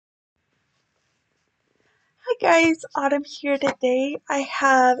Hi guys, Autumn here today. I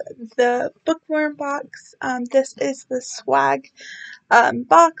have the Bookworm Box. This is the swag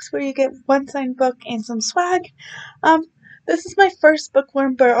box where you get one signed book and some swag. This is my first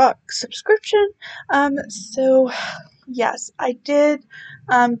Bookworm Box subscription. So yes, I did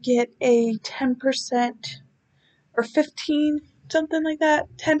get a 10% or 15, something like that.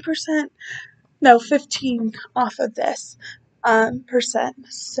 10%, no, 15 off of this percent.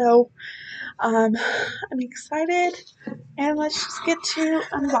 So I'm excited. And let's just get to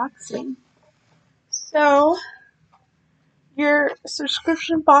unboxing. So, your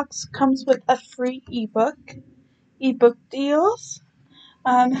subscription box comes with a free ebook deals,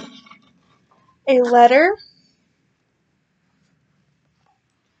 a letter,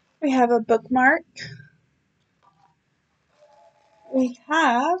 we have a bookmark, we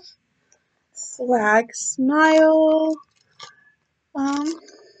have swag smile,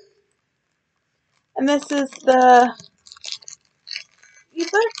 and this is the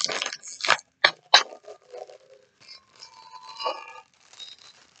ebook.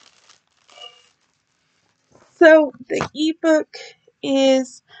 So the ebook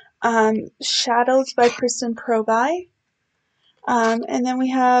is Shadows by Kristen Proby. And then we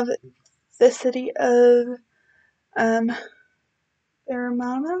have the city of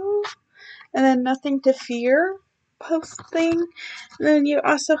Paramount, and then Nothing to Fear post thing. And then you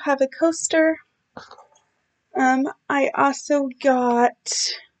also have a coaster. I also got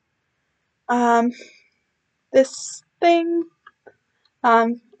this thing.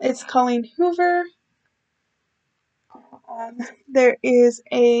 It's Colleen Hoover. There is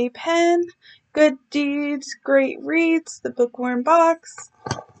a pen, Good Deeds, Great Reads, the Bookworm Box.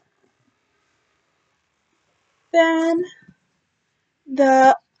 Then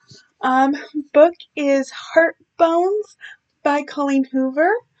the book is Heart Bones by Colleen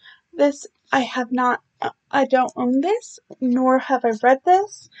Hoover. This I don't own this, nor have I read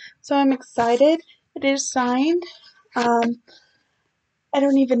this, so I'm excited. It is signed. I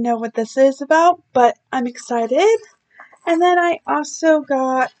don't even know what this is about, but I'm excited. And then I also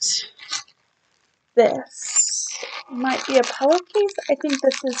got this. It might be a pillowcase. I think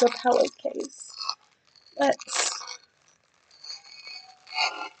this is a pillowcase.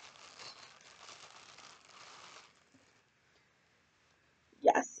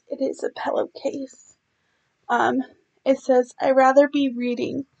 Yes, it is a pillowcase. It says, "I'd rather be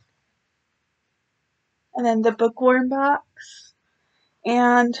reading." And then the Bookworm Box.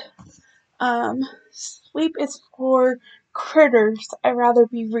 And sleep is for critters. I'd rather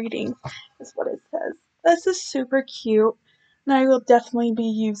be reading, is what it says. This is super cute, and I will definitely be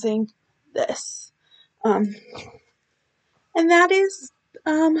using this. And that is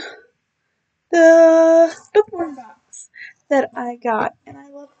the Bookworm Box that I got, and I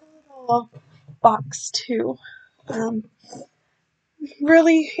love the little box too.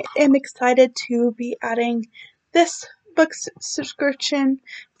 Really am excited to be adding this book subscription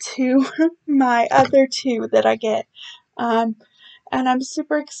to my other two that I get. And I'm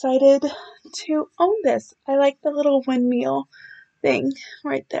super excited to own this. I like the little windmill thing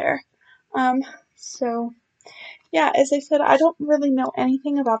right there. So yeah, as I said, I don't really know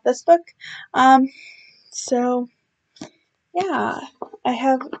anything about this book. So yeah, I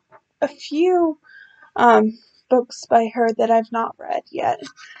have a few books by her that I've not read yet.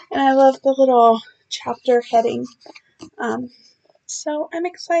 And I love the little chapter heading. So I'm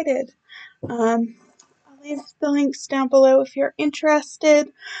excited. I'll leave the links down below if you're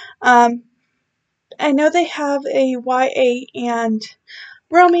interested. I know they have a YA and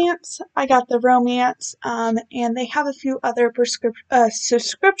romance. I got the romance, and they have a few other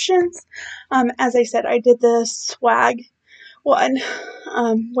subscriptions. As I said, I did the swag one,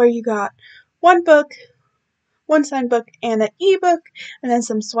 where you got one book, one signed book, and an ebook, and then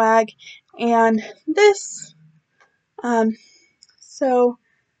some swag, and this. So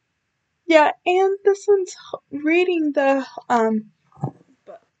yeah, and this one's reading the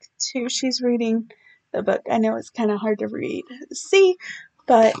book too. She's reading the book. I know it's kind of hard to see,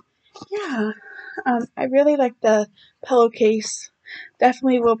 but yeah, I really like the pillowcase.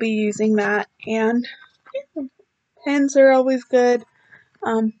 Definitely will be using that, and yeah, pens are always good.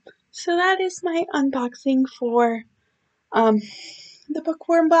 So that is my unboxing for the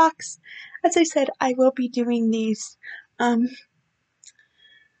Bookworm Box. As I said, I will be doing these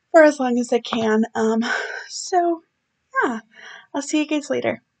for as long as I can. So yeah, I'll see you guys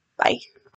later. Bye.